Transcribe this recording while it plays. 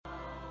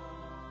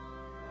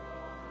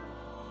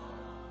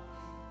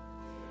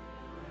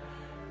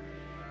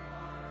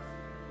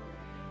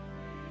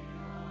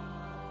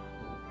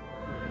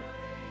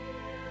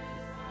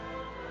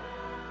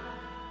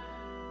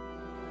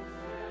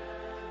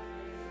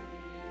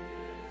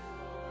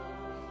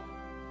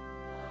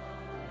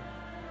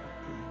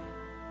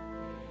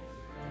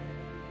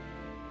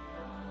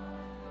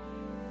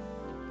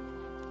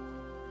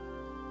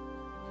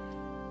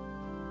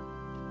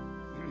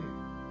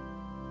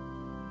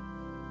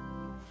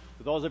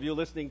To those of you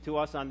listening to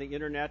us on the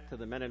internet, to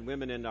the men and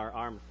women in our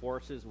armed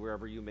forces,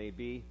 wherever you may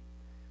be,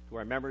 to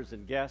our members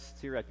and guests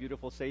here at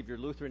Beautiful Savior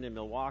Lutheran in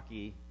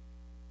Milwaukee,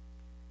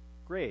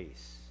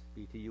 grace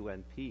be to you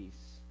and peace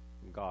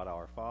from God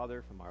our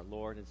Father, from our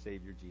Lord and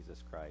Savior Jesus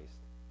Christ.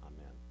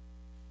 Amen.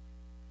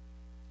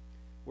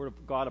 Word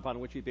of God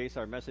upon which we base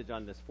our message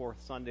on this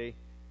fourth Sunday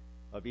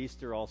of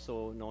Easter,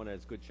 also known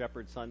as Good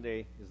Shepherd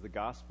Sunday, is the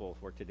gospel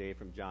for today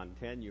from John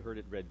 10. You heard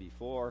it read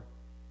before.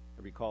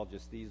 I recall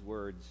just these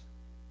words.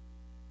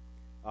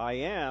 I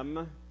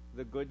am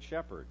the good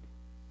shepherd.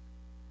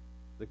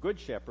 The good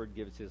shepherd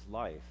gives his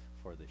life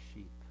for the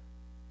sheep.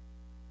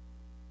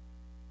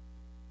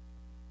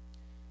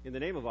 In the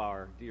name of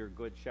our dear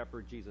good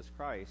shepherd, Jesus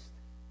Christ,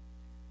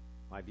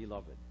 my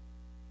beloved.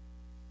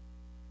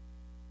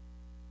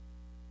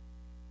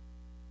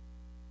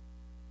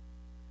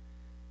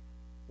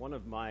 One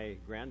of my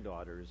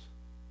granddaughters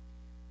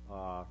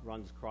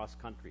runs cross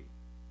country,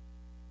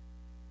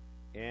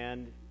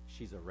 and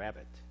she's a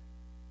rabbit.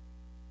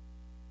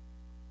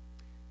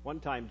 One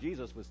time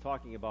Jesus was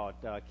talking about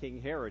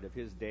King Herod of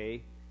his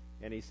day,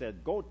 and he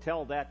said, "Go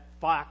tell that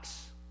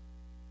fox."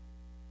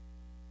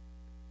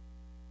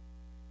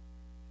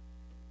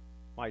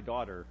 My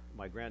granddaughter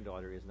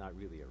is not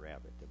really a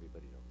rabbit.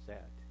 Everybody knows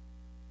that.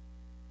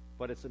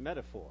 But it's a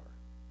metaphor.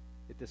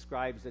 It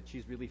describes that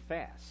she's really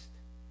fast.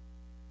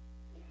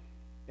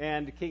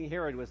 And King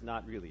Herod was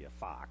not really a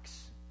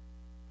fox,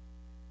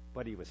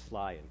 but he was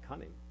sly and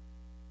cunning,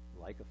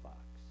 like a fox.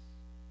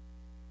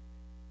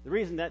 The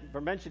reason that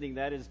for mentioning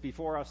that is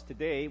before us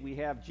today we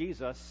have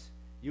Jesus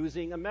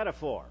using a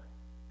metaphor.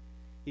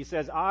 He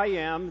says, I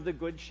am the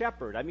good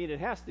shepherd. I mean, it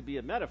has to be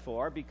a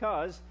metaphor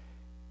because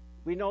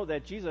we know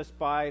that Jesus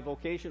by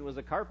vocation was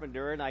a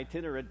carpenter, an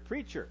itinerant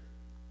preacher,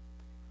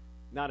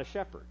 not a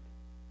shepherd.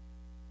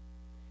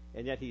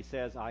 And yet he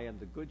says, I am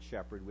the good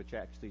shepherd, which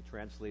actually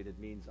translated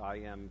means I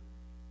am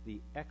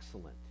the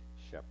excellent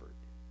shepherd.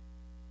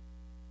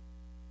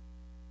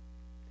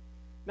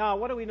 Now,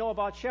 what do we know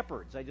about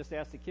shepherds? I just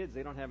asked the kids.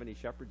 They don't have any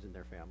shepherds in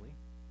their family.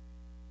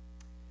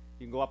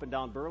 You can go up and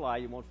down Burleigh.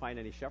 You won't find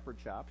any shepherd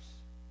shops.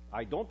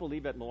 I don't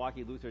believe at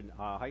Milwaukee Lutheran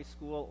High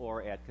School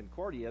or at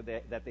Concordia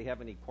that they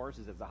have any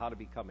courses as to how to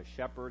become a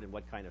shepherd and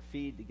what kind of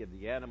feed to give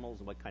the animals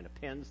and what kind of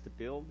pens to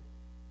build.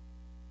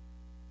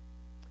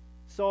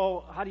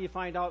 So how do you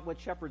find out what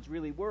shepherds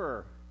really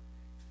were?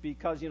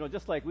 Because,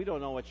 just like we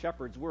don't know what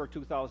shepherds were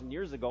 2,000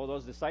 years ago,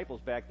 those disciples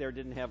back there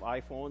didn't have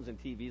iPhones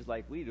and TVs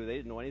like we do. They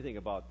didn't know anything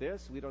about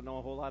this. We don't know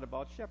a whole lot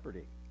about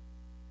shepherding.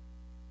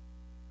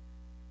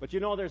 But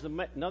there's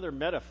another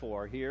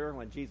metaphor here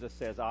when Jesus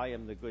says, I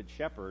am the good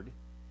shepherd,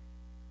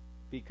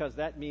 because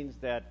that means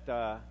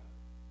that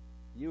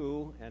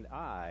you and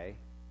I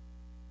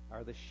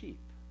are the sheep.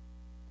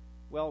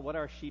 Well, what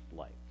are sheep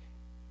like?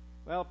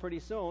 Well, pretty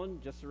soon,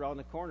 just around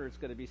the corner, it's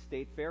going to be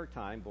State Fair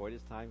time. Boy,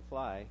 does time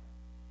fly.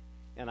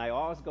 And I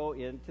always go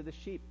into the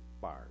sheep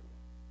barn.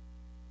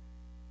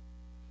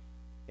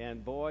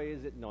 And boy,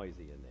 is it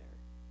noisy in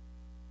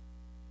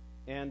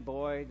there. And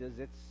boy, does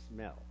it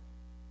smell.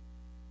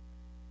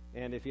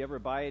 And if you ever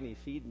buy any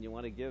feed and you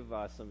want to give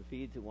some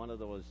feed to one of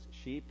those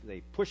sheep,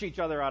 they push each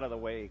other out of the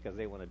way because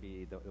they want to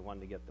be the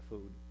one to get the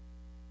food.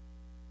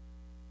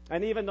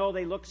 And even though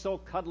they look so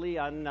cuddly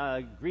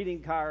on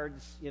greeting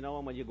cards,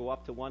 and when you go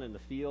up to one in the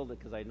field,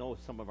 because I know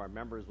some of our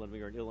members when we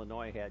were in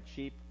Illinois had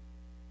sheep,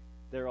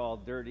 they're all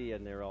dirty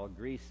and they're all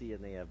greasy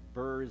and they have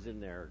burrs in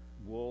their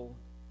wool.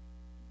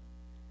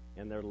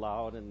 And they're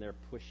loud and they're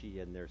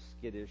pushy and they're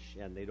skittish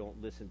and they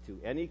don't listen to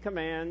any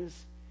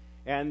commands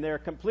and they're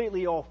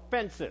completely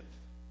offensive.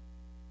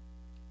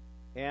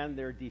 And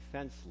they're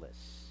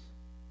defenseless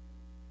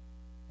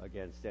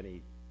against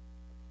any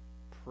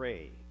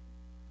prey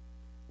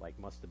like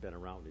must have been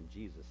around in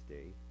Jesus'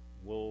 day,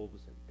 wolves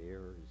and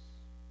bears.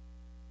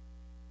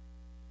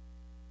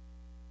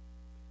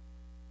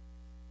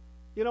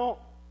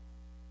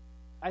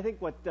 I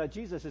think what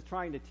Jesus is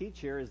trying to teach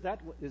here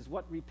is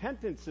what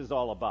repentance is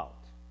all about.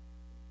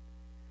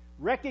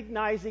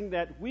 Recognizing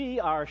that we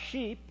are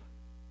sheep,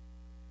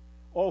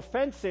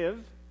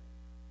 offensive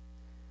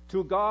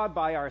to God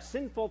by our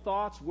sinful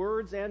thoughts,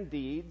 words, and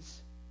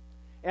deeds,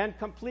 and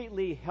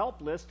completely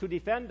helpless to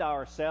defend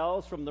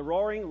ourselves from the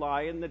roaring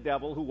lion, the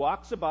devil, who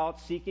walks about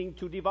seeking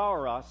to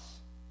devour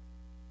us.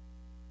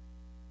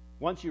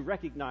 Once you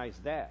recognize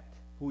that,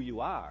 who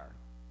you are,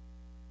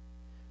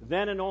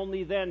 then and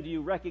only then do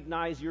you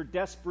recognize your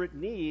desperate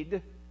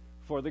need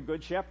for the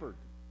Good Shepherd.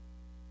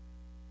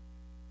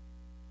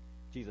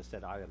 Jesus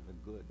said, I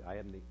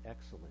am the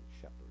excellent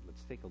shepherd.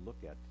 Let's take a look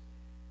at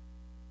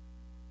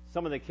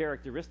some of the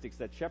characteristics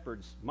that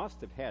shepherds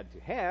must have had to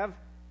have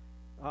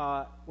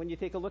when you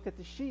take a look at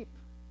the sheep.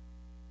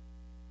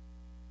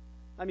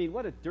 I mean,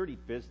 what a dirty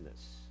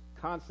business,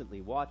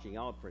 constantly watching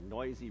out for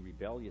noisy,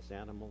 rebellious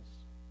animals.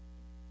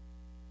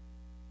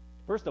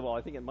 First of all,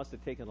 I think it must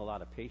have taken a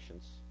lot of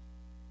patience.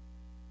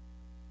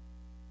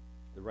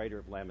 The writer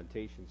of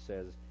Lamentations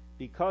says,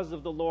 because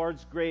of the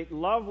Lord's great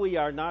love we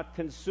are not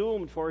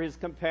consumed, for his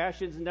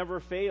compassions never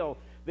fail.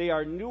 They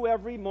are new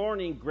every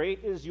morning.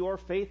 Great is your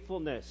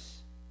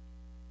faithfulness.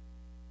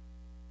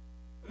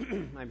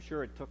 I'm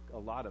sure it took a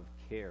lot of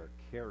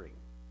caring,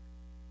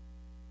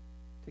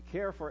 to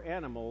care for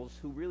animals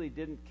who really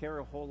didn't care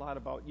a whole lot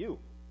about you.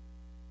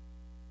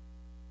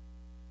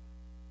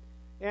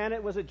 And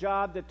it was a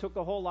job that took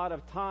a whole lot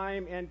of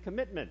time and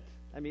commitment.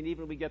 I mean,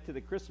 even we get to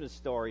the Christmas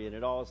story, and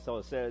it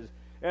also says,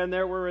 and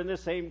there were in the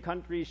same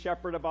country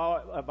shepherds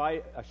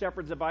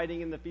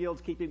abiding in the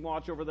fields, keeping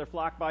watch over their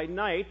flock by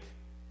night,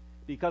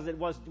 because it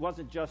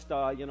wasn't just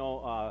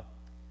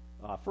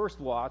first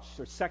watch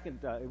or second.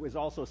 It was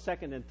also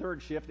second and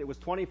third shift. It was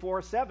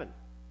 24/7,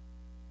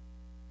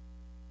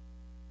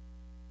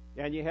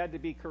 and you had to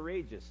be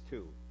courageous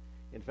too.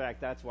 In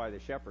fact, that's why the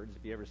shepherds,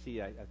 if you ever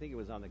see, I think it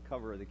was on the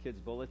cover of the kids'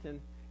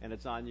 bulletin, and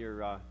it's on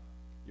your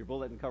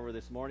bulletin cover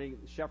this morning.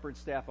 The shepherd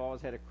staff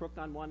always had a crook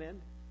on one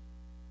end,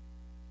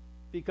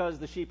 because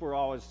the sheep were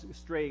always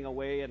straying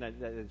away, and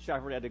the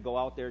shepherd had to go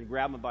out there and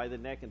grab them by the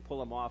neck and pull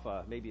them off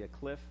maybe a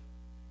cliff.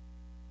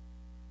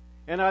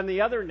 And on the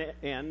other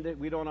end,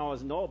 we don't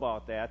always know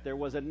about that, there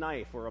was a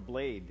knife or a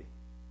blade.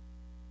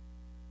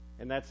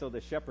 And that's so the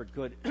shepherd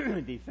could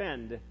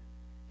defend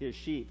his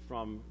sheep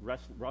from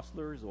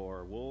rustlers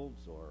or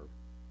wolves or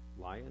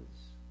lions.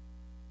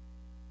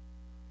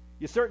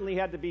 You certainly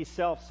had to be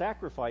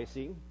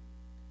self-sacrificing,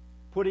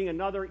 putting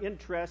another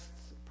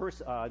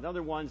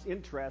one's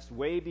interest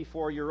way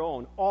before your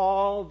own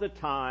all the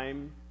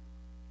time.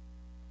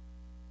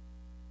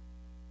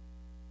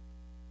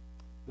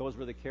 Those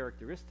were the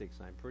characteristics,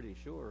 I'm pretty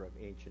sure, of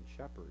ancient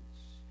shepherds.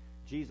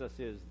 Jesus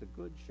is the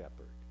good shepherd.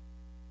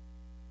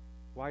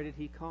 Why did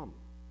he come?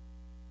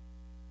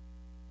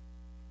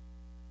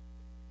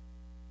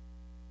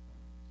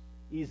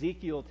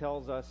 Ezekiel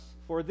tells us,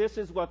 "For this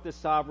is what the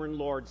sovereign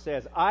Lord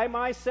says, I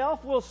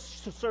myself will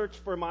search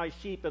for my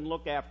sheep and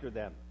look after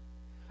them.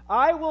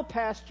 I will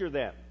pasture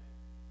them."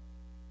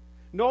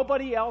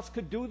 Nobody else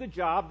could do the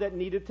job that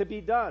needed to be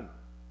done.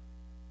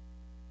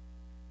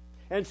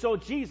 And so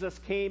Jesus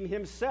came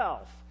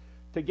himself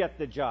to get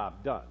the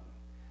job done.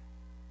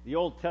 The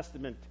Old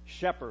Testament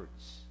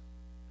shepherds,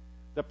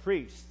 the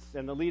priests,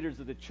 and the leaders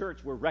of the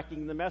church were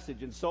wrecking the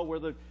message, and so were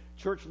the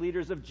church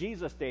leaders of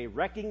Jesus' day,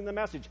 wrecking the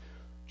message.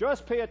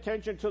 Just pay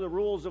attention to the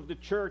rules of the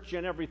church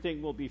and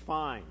everything will be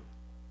fine.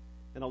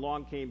 And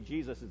along came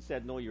Jesus and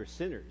said, no, you're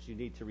sinners. You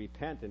need to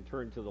repent and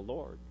turn to the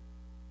Lord.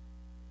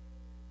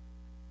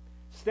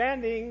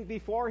 Standing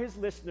before his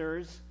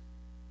listeners,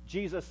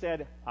 Jesus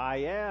said, I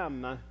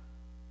am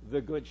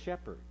the good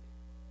shepherd.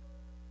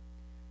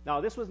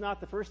 Now, this was not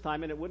the first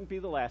time, and it wouldn't be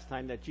the last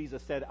time that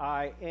Jesus said,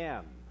 I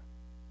am.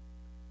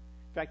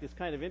 In fact, it's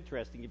kind of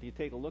interesting. If you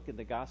take a look in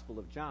the Gospel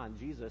of John,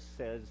 Jesus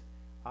says,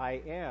 I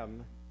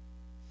am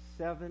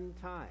 7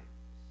 times.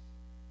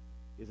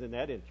 Isn't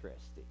that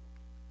interesting?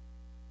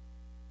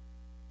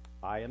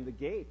 I am the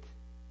gate.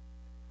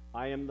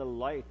 I am the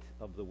light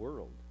of the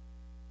world.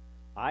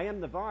 I am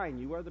the vine,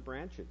 you are the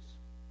branches.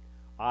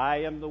 I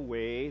am the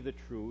way, the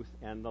truth,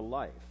 and the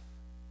life.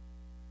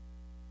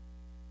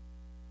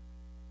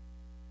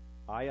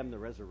 I am the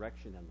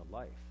resurrection and the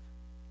life.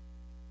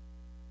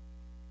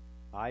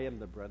 I am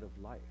the bread of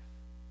life.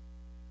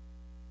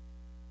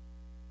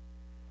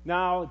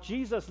 Now,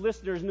 Jesus'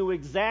 listeners knew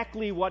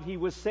exactly what he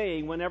was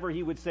saying whenever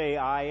he would say,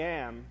 I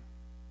am.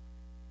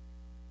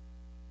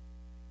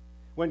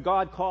 When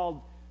God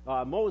called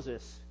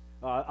Moses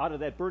out of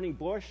that burning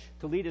bush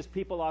to lead his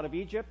people out of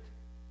Egypt,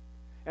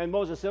 and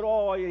Moses said,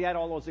 oh, he had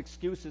all those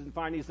excuses, and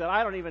finally he said,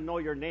 I don't even know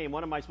your name.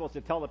 What am I supposed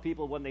to tell the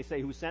people when they say,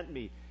 who sent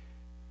me?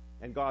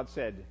 And God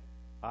said,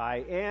 I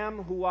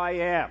am who I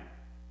am.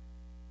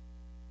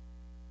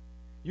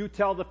 You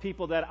tell the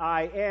people that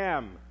I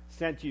am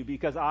sent you,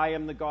 because I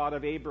am the God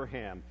of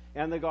Abraham,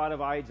 and the God of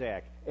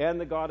Isaac,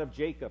 and the God of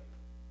Jacob.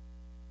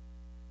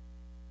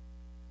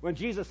 When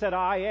Jesus said,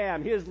 I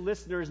am, his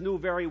listeners knew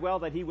very well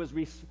that he was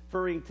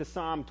referring to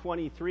Psalm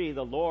 23,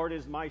 the Lord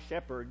is my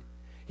shepherd.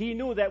 He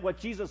knew that what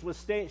Jesus was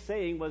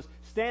saying was,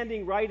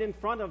 standing right in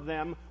front of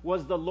them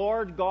was the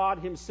Lord God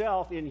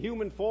himself in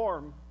human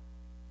form.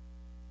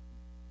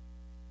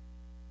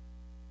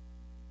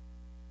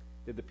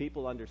 Did the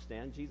people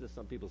understand Jesus?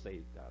 Some people say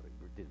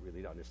they didn't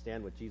really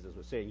understand what Jesus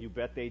was saying. You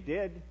bet they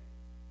did.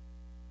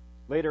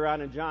 Later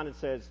on in John it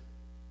says,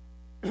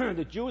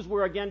 the Jews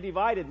were again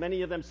divided.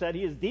 Many of them said,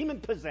 he is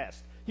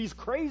demon-possessed. He's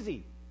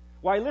crazy.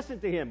 Why, listen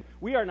to him.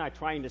 We are not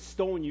trying to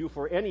stone you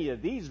for any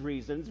of these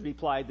reasons,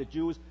 replied the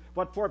Jews,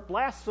 but for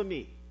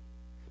blasphemy,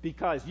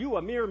 because you,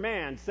 a mere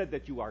man, said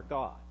that you are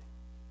God.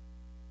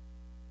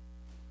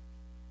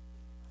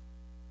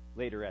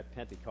 Later at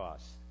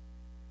Pentecost,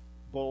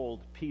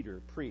 bold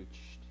Peter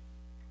preached.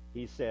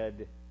 He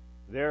said,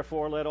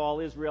 therefore let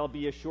all Israel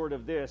be assured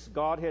of this,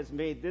 God has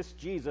made this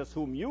Jesus,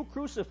 whom you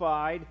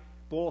crucified,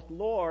 both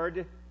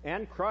Lord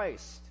and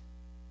Christ.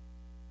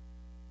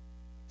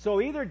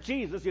 So either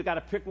Jesus, you've got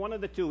to pick one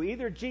of the two,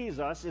 either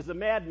Jesus is a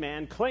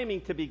madman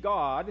claiming to be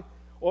God,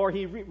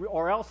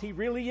 or else he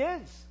really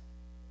is.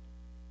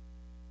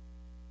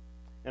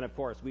 And of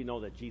course, we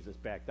know that Jesus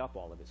backed up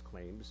all of his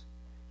claims.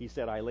 He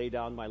said, I lay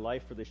down my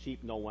life for the sheep.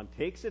 No one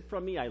takes it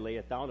from me. I lay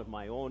it down of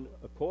my own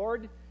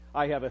accord.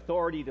 I have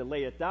authority to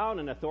lay it down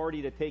and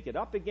authority to take it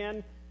up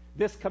again.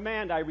 This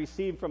command I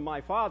received from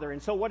my Father.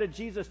 And so what did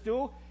Jesus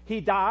do?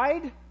 He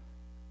died,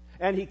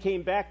 and he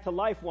came back to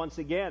life once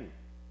again.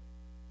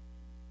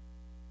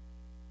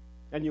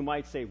 And you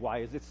might say, why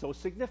is it so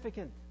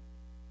significant?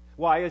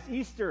 Why is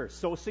Easter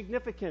so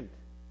significant?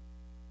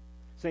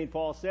 St.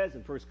 Paul says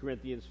in 1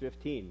 Corinthians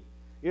 15,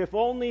 if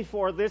only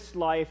for this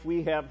life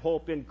we have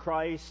hope in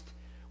Christ,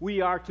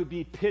 we are to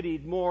be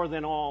pitied more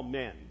than all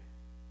men.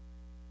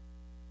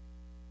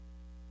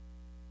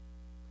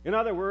 In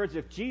other words,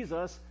 if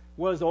Jesus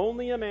was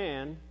only a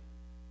man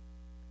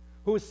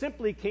who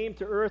simply came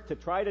to earth to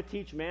try to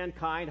teach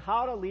mankind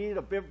how to lead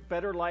a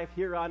better life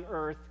here on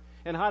earth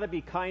and how to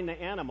be kind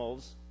to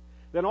animals,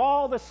 then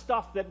all the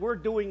stuff that we're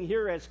doing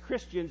here as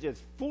Christians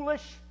is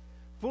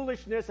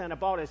foolishness, and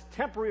about as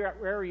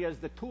temporary as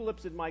the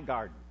tulips in my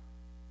garden.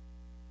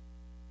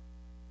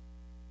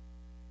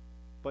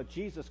 But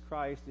Jesus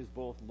Christ is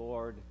both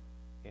Lord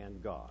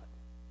and God,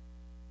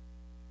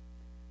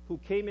 who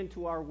came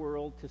into our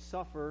world to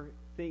suffer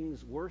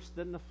things worse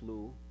than the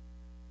flu,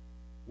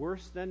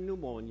 worse than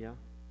pneumonia,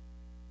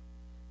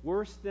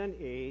 worse than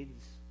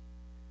AIDS,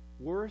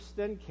 worse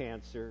than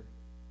cancer.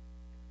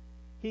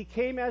 He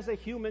came as a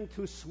human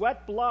to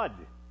sweat blood,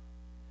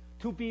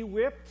 to be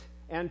whipped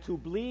and to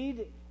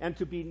bleed and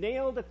to be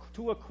nailed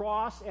to a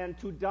cross and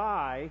to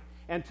die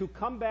and to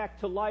come back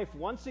to life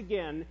once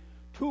again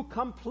to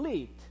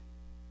complete,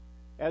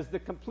 as the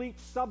complete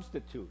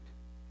substitute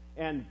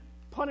and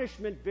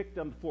punishment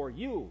victim for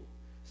you,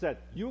 so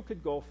that you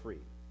could go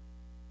free.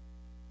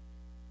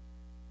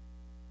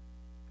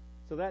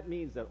 So that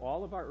means that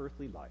all of our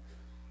earthly life,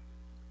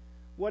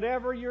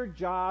 whatever your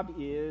job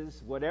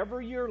is, whatever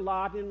your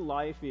lot in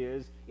life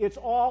is, it's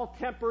all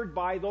tempered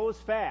by those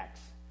facts.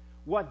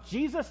 What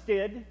Jesus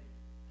did,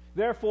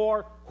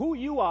 therefore who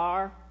you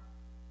are,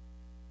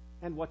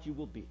 and what you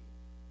will be.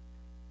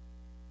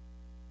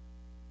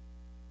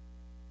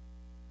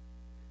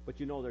 But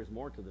you know there's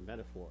more to the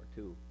metaphor,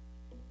 too.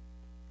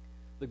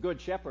 The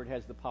Good Shepherd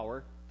has the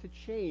power to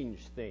change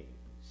things.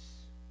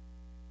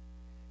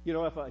 You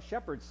know, if a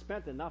shepherd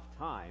spent enough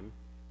time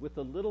with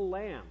the little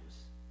lambs,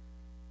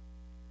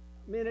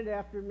 minute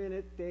after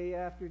minute, day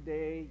after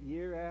day,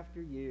 year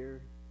after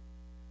year,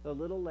 the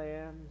little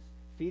lambs,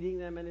 feeding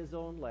them in his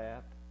own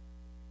lap,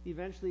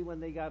 eventually when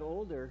they got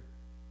older,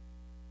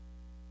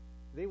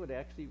 they would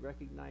actually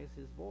recognize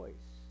his voice,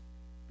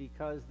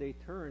 because they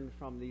turned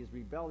from these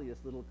rebellious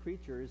little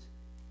creatures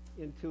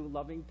into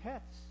loving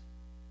pets.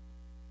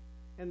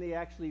 And they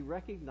actually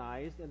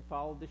recognized and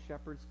followed the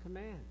shepherd's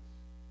commands.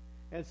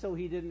 And so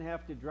he didn't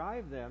have to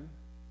drive them.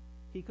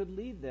 He could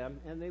lead them,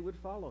 and they would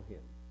follow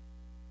him.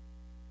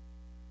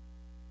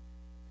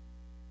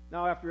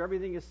 Now, after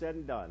everything is said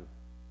and done,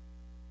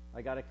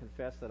 I got to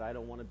confess that I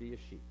don't want to be a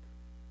sheep.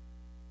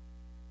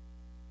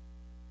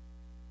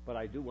 But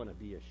I do want to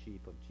be a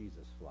sheep of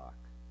Jesus' flock.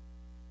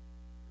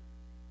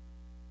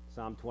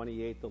 Psalm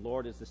 28, the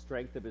Lord is the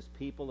strength of his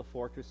people, a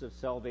fortress of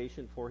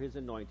salvation for his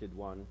anointed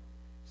one.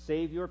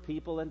 Save your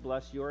people and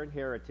bless your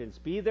inheritance.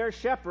 Be their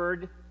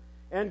shepherd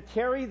and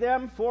carry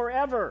them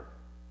forever.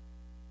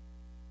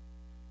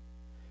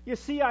 You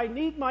see, I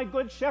need my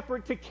good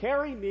shepherd to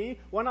carry me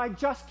when I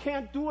just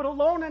can't do it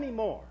alone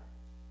anymore.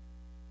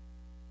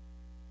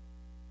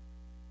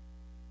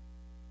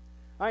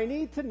 I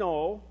need to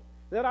know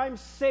that I'm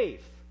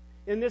safe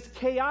in this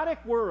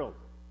chaotic world.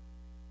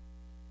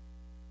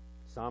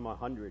 Psalm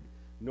 100,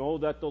 know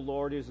that the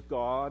Lord is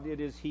God. It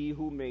is he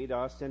who made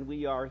us, and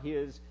we are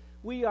his.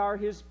 We are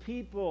his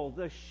people,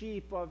 the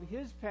sheep of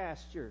his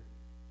pasture.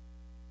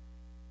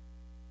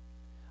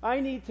 I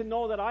need to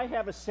know that I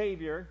have a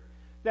Savior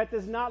that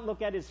does not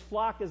look at his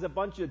flock as a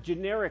bunch of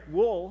generic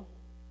wool,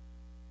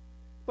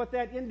 but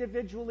that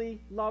individually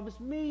loves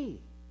me.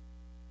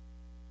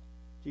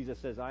 Jesus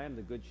says, I am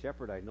the good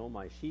shepherd. I know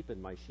my sheep,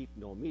 and my sheep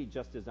know me,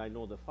 just as I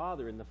know the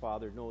Father, and the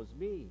Father knows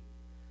me.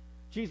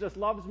 Jesus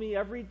loves me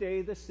every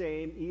day the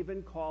same,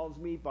 even calls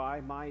me by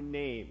my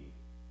name.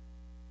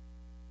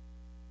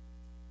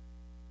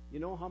 You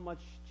know how much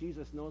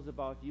Jesus knows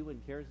about you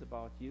and cares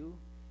about you?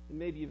 And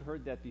maybe you've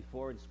heard that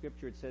before in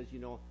Scripture. It says,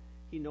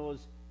 he knows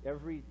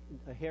every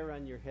hair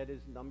on your head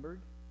is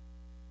numbered.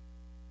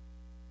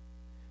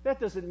 That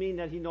doesn't mean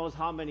that he knows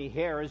how many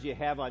hairs you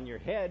have on your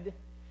head.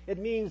 It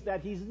means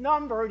that he's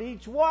numbered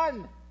each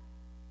one.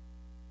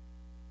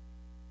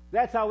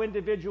 That's how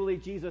individually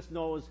Jesus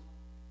knows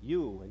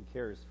you and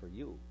cares for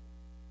you.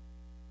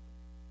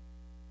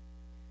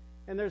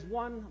 And there's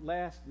one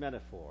last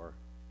metaphor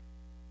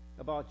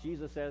about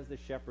Jesus as the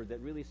shepherd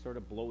that really sort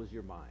of blows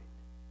your mind.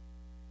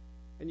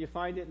 And you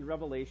find it in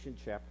Revelation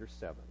chapter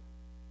 7.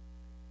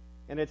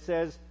 And it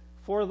says,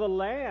 for the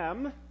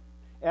Lamb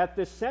at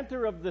the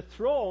center of the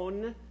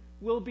throne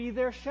will be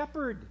their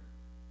shepherd.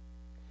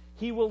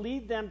 He will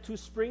lead them to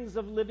springs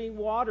of living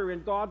water,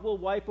 and God will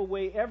wipe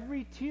away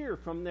every tear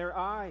from their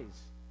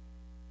eyes.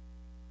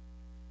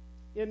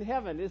 In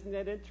heaven, isn't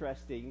that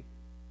interesting?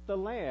 The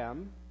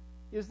Lamb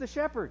is the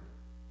shepherd.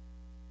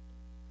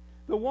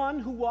 The one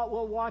who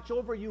will watch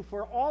over you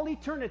for all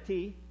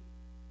eternity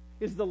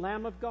is the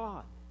Lamb of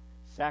God,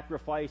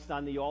 sacrificed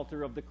on the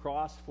altar of the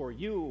cross for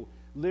you,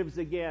 lives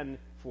again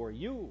for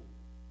you.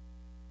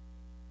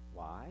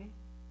 Why?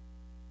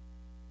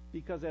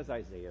 Because as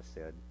Isaiah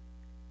said,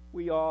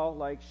 we all,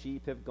 like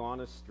sheep, have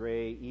gone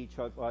astray. Each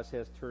of us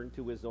has turned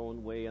to his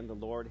own way, and the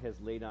Lord has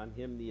laid on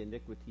him the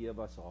iniquity of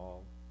us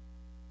all.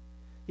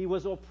 He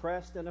was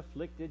oppressed and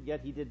afflicted, yet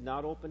he did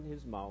not open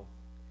his mouth.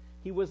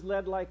 He was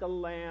led like a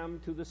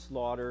lamb to the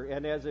slaughter,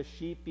 and as a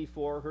sheep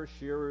before her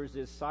shearers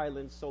is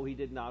silent, so he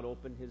did not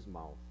open his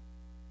mouth.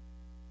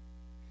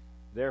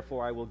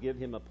 Therefore I will give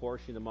him a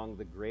portion among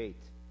the great,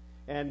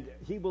 and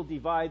he will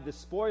divide the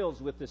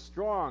spoils with the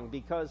strong,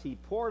 because he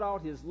poured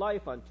out his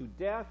life unto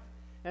death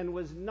and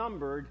was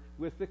numbered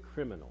with the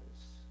criminals.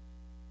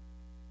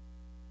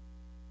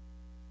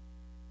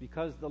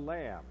 Because the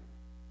Lamb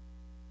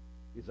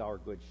is our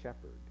good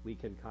shepherd, we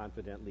can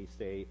confidently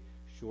say,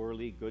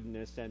 surely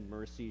goodness and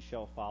mercy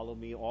shall follow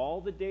me all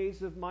the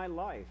days of my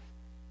life,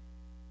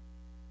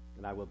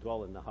 and I will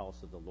dwell in the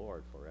house of the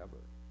Lord forever.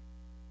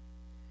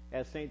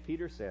 As St.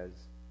 Peter says,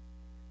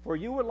 for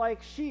you were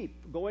like sheep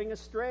going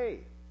astray,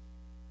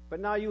 but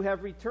now you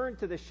have returned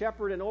to the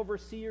shepherd and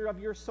overseer of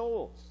your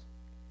souls.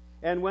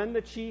 And when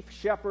the chief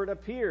shepherd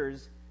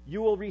appears,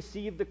 you will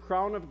receive the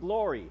crown of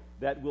glory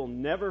that will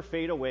never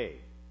fade away.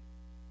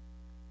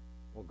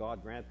 Will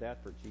God grant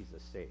that for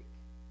Jesus' sake?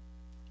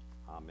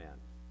 Amen.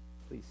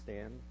 Please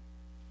stand.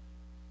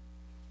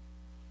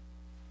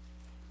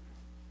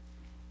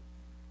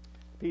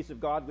 The peace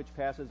of God, which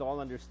passes all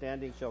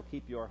understanding, shall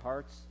keep your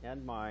hearts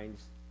and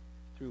minds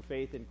through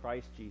faith in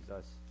Christ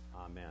Jesus.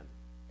 Amen.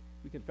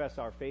 We confess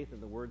our faith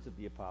in the words of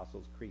the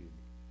Apostles' Creed.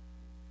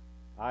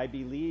 I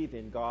believe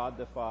in God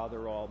the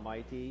Father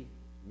Almighty,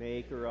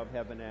 maker of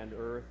heaven and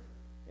earth,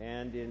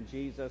 and in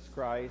Jesus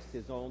Christ,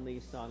 his only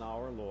Son,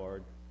 our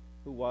Lord,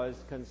 who was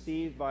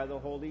conceived by the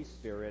Holy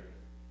Spirit,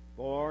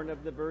 born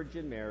of the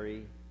Virgin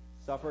Mary,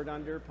 suffered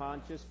under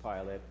Pontius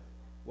Pilate,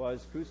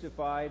 was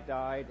crucified,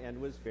 died, and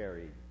was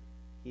buried.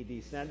 He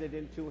descended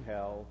into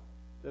hell.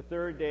 The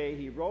third day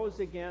he rose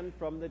again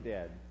from the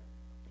dead.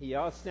 He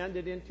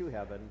ascended into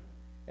heaven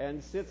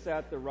and sits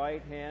at the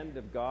right hand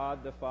of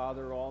God the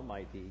Father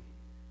Almighty.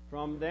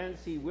 From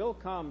thence he will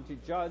come to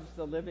judge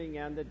the living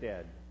and the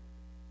dead.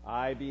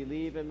 I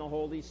believe in the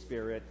Holy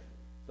Spirit,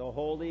 the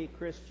holy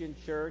Christian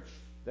church,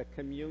 the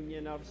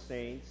communion of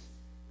saints,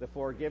 the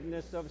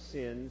forgiveness of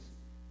sins,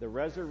 the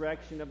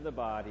resurrection of the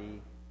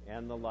body,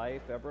 and the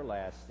life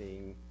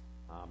everlasting.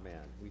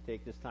 Amen. We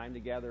take this time to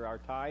gather our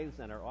tithes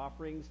and our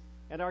offerings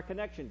and our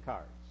connection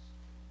cards.